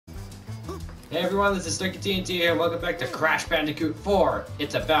Hey everyone, this is SturkieTNT here, and welcome back to Crash Bandicoot 4.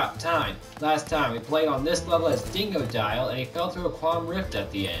 It's about time. Last time we played on this level as Dingo Dial, and he fell through a quantum rift at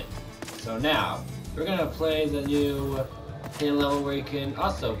the end. So now, we're gonna play the new hidden level where you can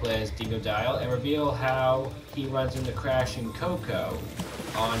also play as Dingo Dial and reveal how he runs into Crash and Coco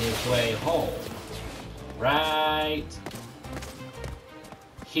on his way home. Right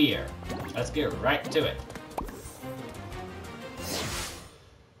here. Let's get right to it.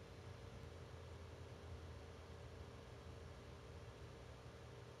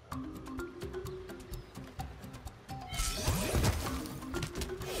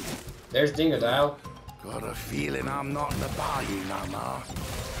 There's Dingo Dial. Got a feeling I'm not in the bayou no more.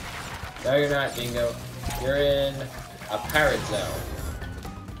 No, you're not, Dingo. You're in a pirate zone.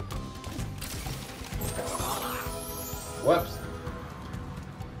 Whoops.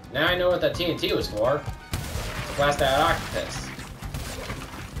 Now I know what that TNT was for. To blast that octopus.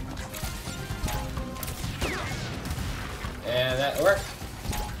 And that worked.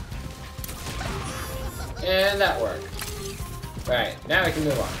 And that worked. Right, now we can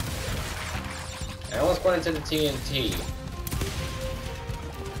move on. I almost went into the TNT.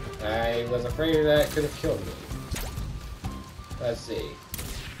 I was afraid that could have killed me. Let's see.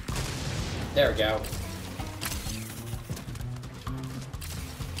 There we go.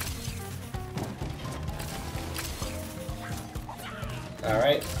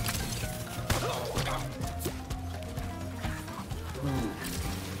 Alright.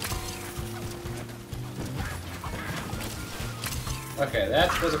 Okay,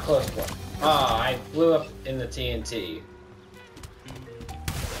 that was a close one. Ah, I blew up in the TNT.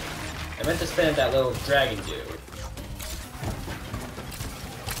 I meant to spin at that little dragon dude.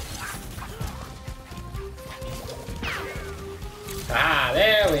 Ah,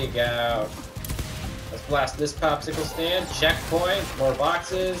 there we go. Let's blast this popsicle stand. Checkpoint. More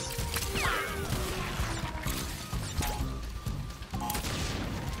boxes.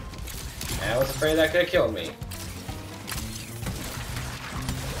 I was afraid that could have killed me.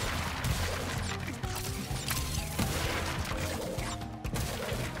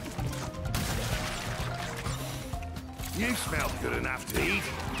 You smell good enough to eat.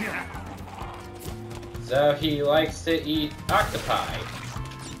 So he likes to eat octopi.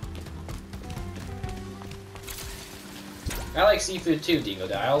 I like seafood too, Dingo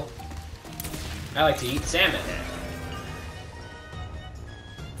Dial. I like to eat salmon.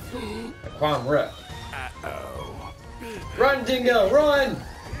 A quantum rift. Uh-oh. Run, Dingo, run!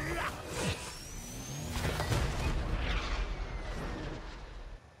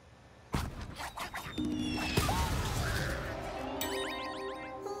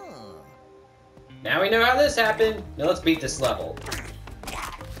 Now we know how this happened. Now let's beat this level.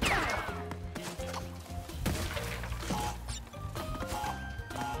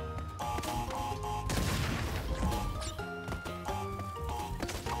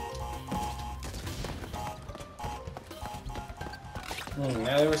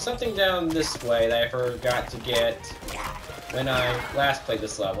 Now there was something down this way that I forgot to get when I last played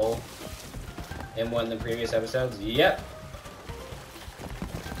this level in one of the previous episodes. Yep.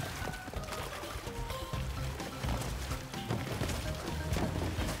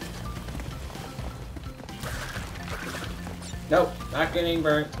 Nope, not getting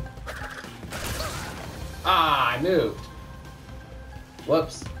burnt. Ah, I moved.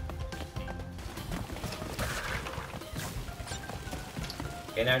 Whoops.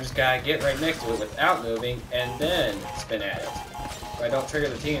 Okay, now I just gotta get right next to it without moving, and then spin at it. So I don't trigger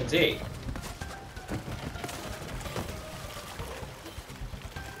the TNT.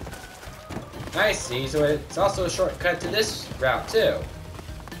 I see, so it's also a shortcut to this route too.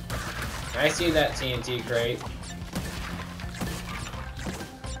 I see that TNT crate.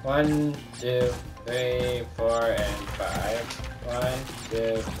 1, 2, 3, 4, and 5. 1,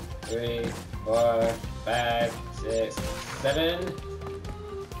 2, 3, 4, 5, 6, 7.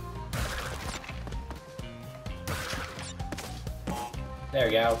 There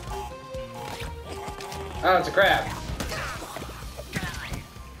we go. Oh, it's a crab.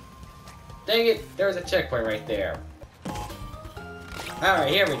 Dang it, there was a checkpoint right there.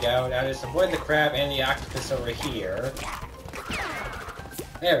 Alright, here we go. Now just avoid the crab and the octopus over here.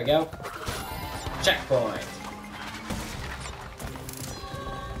 There we go. Checkpoint.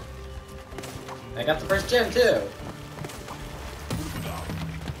 I got the first gem too.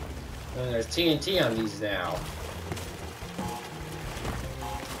 And there's TNT on these now.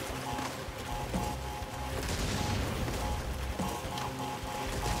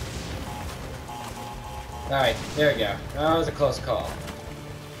 Alright, there we go. That was a close call.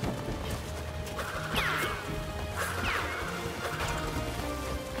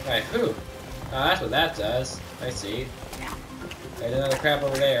 Alright, whew. That's what that does. I see. There's another crab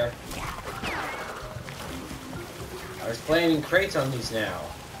over there. There's flaming crates on these now.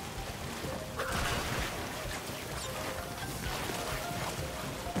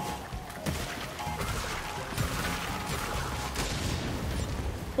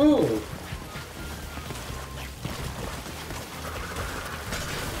 Ooh!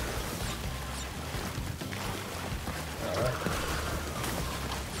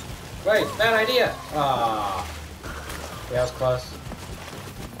 Wait, bad idea! Ah, yeah, that was close.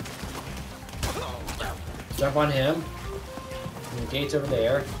 Jump on him. And the gate's over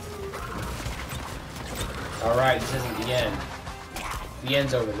there. Alright, this isn't the end. The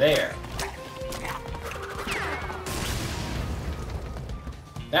end's over there.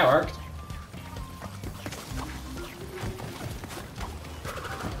 That worked.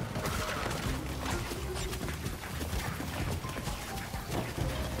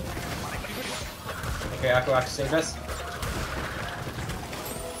 Okay, Aqua can save us.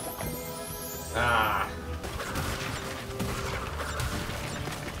 Ah.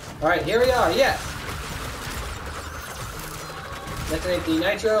 Alright, here we are, yes! Detonate the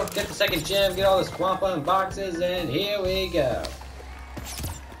nitro, get the second gem, get all the Squampa and boxes, and here we go.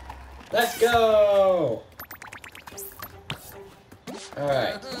 Let's go!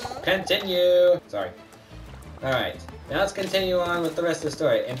 Alright, continue! Sorry. Alright, now let's continue on with the rest of the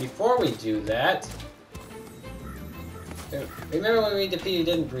story. And before we do that, remember when we defeated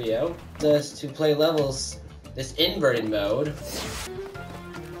Embryo? This to play levels, this inverted mode.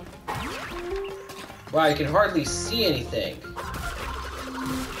 Wow, you can hardly see anything.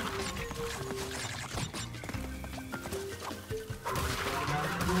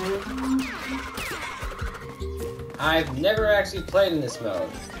 I've never actually played in this mode.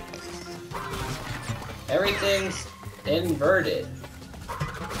 Everything's inverted.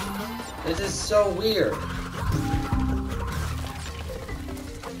 This is so weird.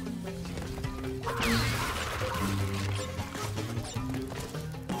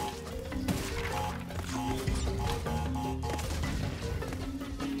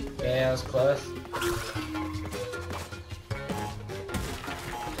 Yeah, that was close.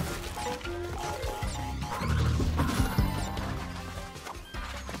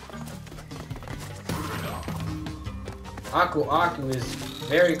 Aku is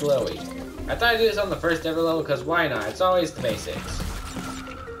very glowy. I thought I'd do this on the first ever level because why not? It's always the basics.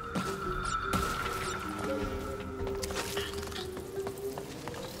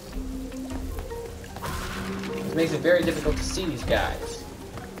 It makes it very difficult to see these guys.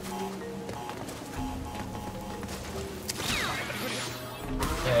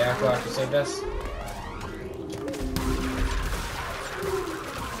 Okay, Aku saved us.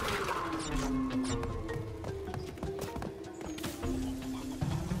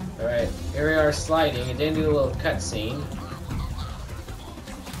 Alright, here we are sliding. It didn't do a little cutscene.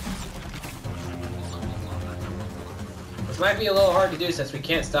 This might be a little hard to do since we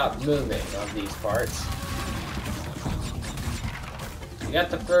can't stop moving on these parts. We got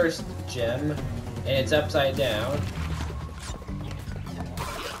the first gem, and it's upside down.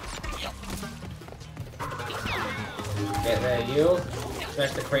 Get rid of you.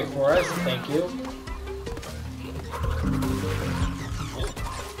 Smash the crate for us, thank you.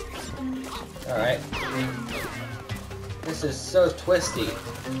 Alright. This is so twisty.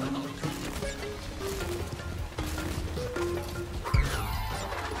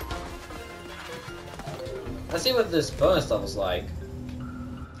 Let's see what this bonus level's like.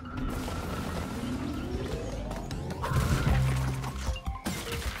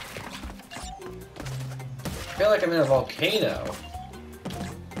 I feel like I'm in a volcano.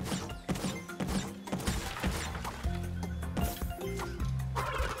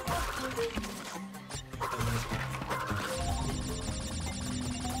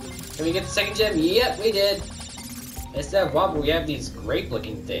 Can we get the second gem? Yep, we did. Instead of wobble, we have these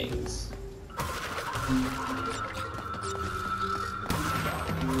grape-looking things.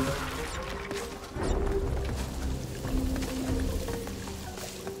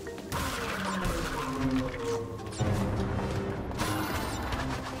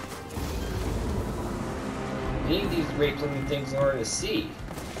 You need these grape-looking things in order to see.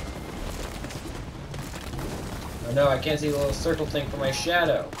 Oh no, I can't see the little circle thing for my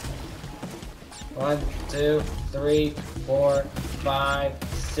shadow. 1, 2, 3, 4, 5,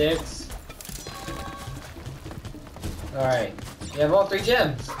 6. Alright. You have all 3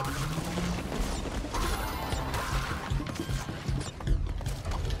 gems.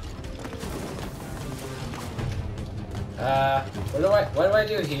 What do I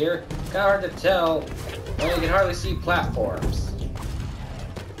do here? It's kinda hard to tell when you can hardly see platforms.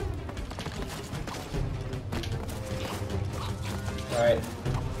 Alright.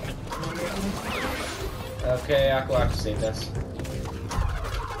 Okay, Aku Aku saved us.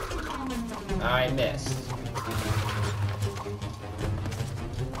 I missed.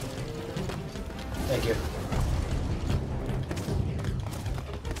 Thank you.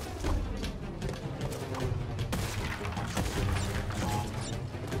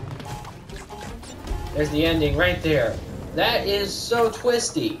 There's the ending right there. That is so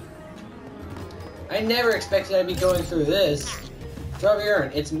twisty. I never expected I'd be going through this. Trophy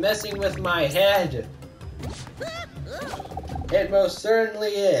urn, it's messing with my head. It most certainly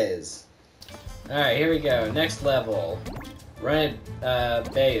is. Alright, here we go. Next level. Run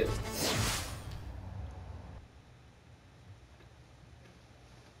it, bathe.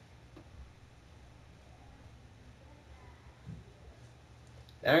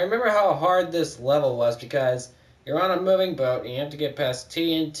 Now I remember how hard this level was because you're on a moving boat and you have to get past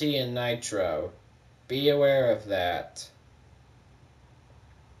TNT and Nitro. Be aware of that.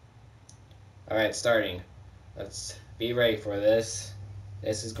 Alright, starting. Let's be ready for this.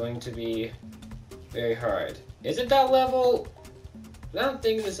 This is going to be very hard. Is it that level? I don't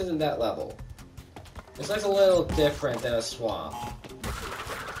think this isn't that level. This looks a little different than a swamp.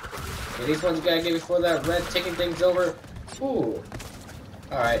 Okay, these ones you gotta get before that red taking things over. Ooh.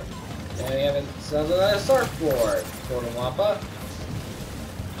 Alright. And we have a surfboard. Golden Wampa.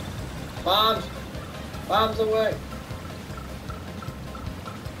 Bombs! Bombs away!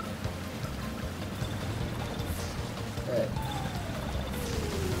 Good.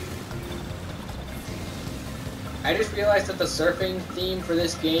 I just realized that the surfing theme for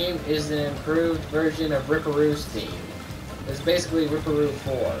this game is an improved version of Ripperoo's theme. It's basically Ripperoo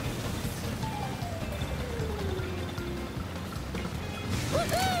 4.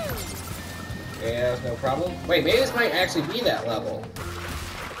 Okay, that was no problem. Wait, maybe this might actually be that level.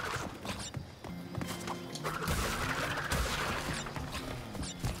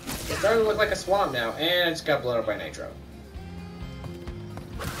 It's starting to look like a swamp now, and it just got blown up by Nitro.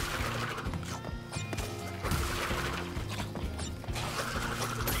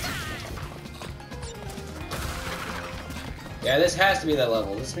 Yeah, this has to be that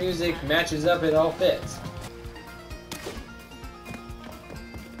level. This music matches up, it all fits.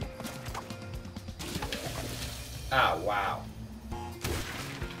 Ah, wow.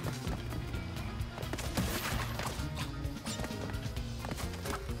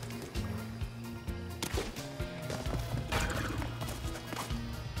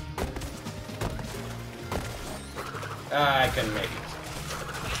 I couldn't make it.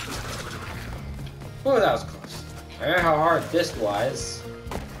 Oh, that was close. I don't know how hard this was.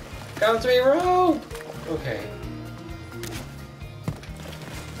 Come to me, rope! Okay.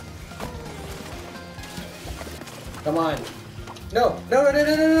 Come on. No, no, no, no,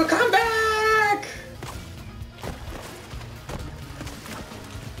 no, no, no, come back!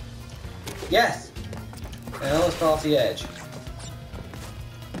 Yes! I almost fell off the edge.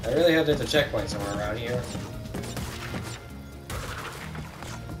 I really hope there's a checkpoint somewhere around here.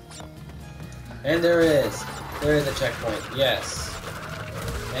 And there is. There is a checkpoint, yes.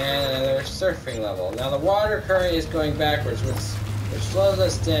 And another surfing level. Now the water current is going backwards, which slows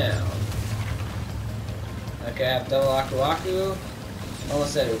us down. Okay, I have double Aku Aku.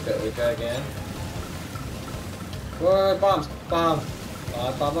 Almost said Uka again. Whoa, bombs! Bombs!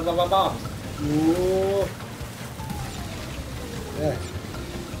 Bombs! Ooh! Yeah.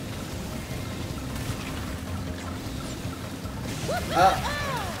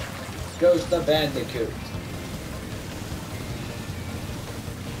 Goes the Bandicoot.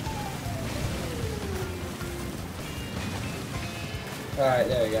 Alright,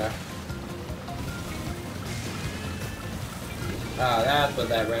 there we go. Ah, that's what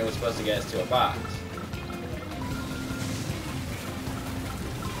that ring was supposed to get us to a box.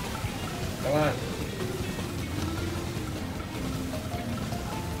 Come on.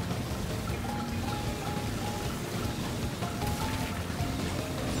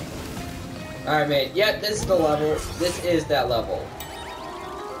 Alright, mate. Yeah, this is the level. This is that level.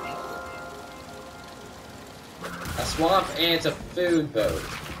 A swamp and it's a food boat.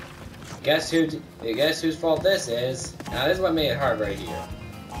 Guess whose fault this is? Now this is what made it hard right here.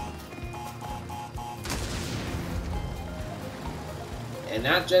 And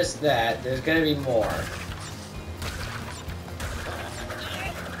not just that, there's gonna be more.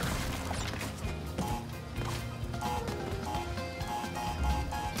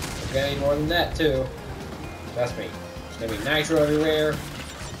 There's gonna be more than that too. Trust me. There's gonna be nitro everywhere.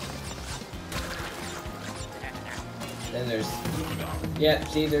 Then there's... Yeah,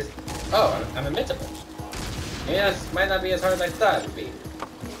 see, there's... Oh, I'm invincible. Yeah, this might not be as hard as I thought it would be.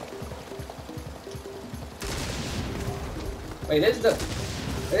 Wait, this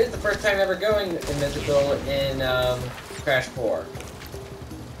is the first time ever going invincible in Crash 4.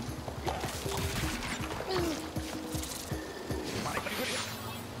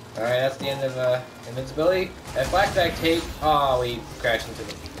 Alright, that's the end of invincibility. At flashback tape, oh, we crashed into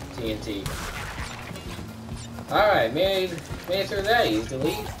the TNT. Alright, made it through that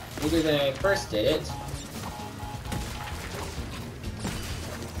easily. Easier than I first did it.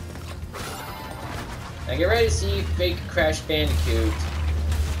 Now get ready to see fake Crash Bandicoot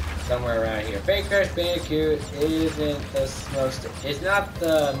somewhere around here. Fake Crash Bandicoot is not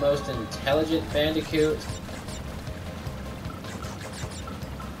the most intelligent Bandicoot.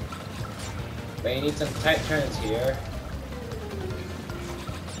 But you need some tight turns here.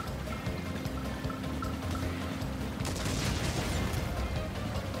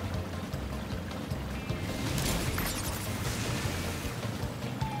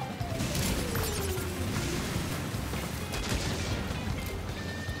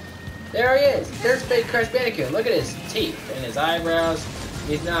 There he is! There's fake Crash Bandicoot. Look at his teeth and his eyebrows.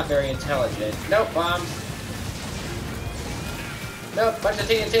 He's not very intelligent. Nope, bombs. Nope, bunch of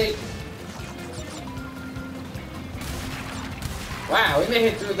TNT. Wow, we made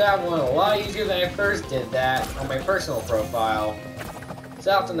it through that one a lot easier than I first did that on my personal profile.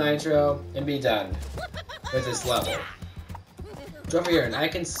 South to Nitro and be done with this level. Over here and I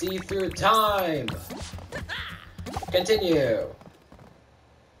can see through time. Continue.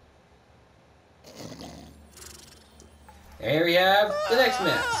 And here we have the next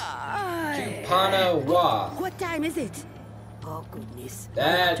match. Chupana Wa. What time is it? Oh goodness.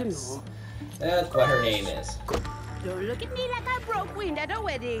 That's what her name is. Don't look at me like I broke wind at a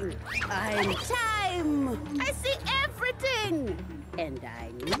wedding. I'm time. I see everything. And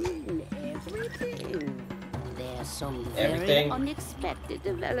I mean everything. There's some very unexpected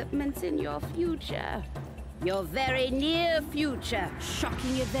developments in your future. Your very near future.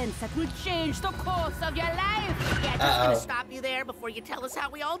 Shocking events that will change the course of your life. Yeah, just gonna stop you there before you tell us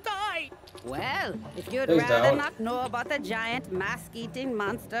how we all died. Well, if you'd rather not know about the giant mask-eating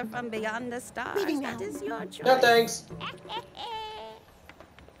monster from beyond the stars, that is your choice. No thanks.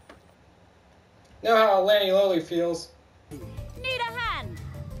 Know how Lanny Lowly feels. Need a hand.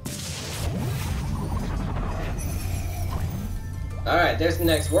 Alright, there's the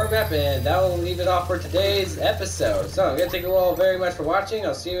next world map, and that will leave it off for today's episode. So, I'm going to thank you all very much for watching.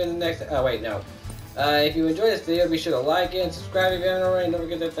 I'll see you in the next... Oh, wait, no. If you enjoyed this video, be sure to like it and subscribe if you haven't already. And don't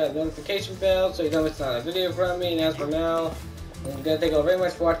forget to hit that notification bell so you don't miss a video from me. And as for now, I'm going to thank you all very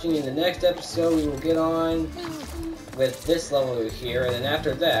much for watching. In the next episode, we will get on with this level here. And then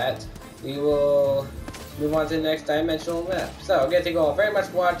after that, we will move on to the next dimensional map. So, I'm going to thank you all very much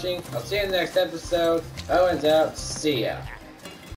for watching. I'll see you in the next episode. Owen's out. See ya.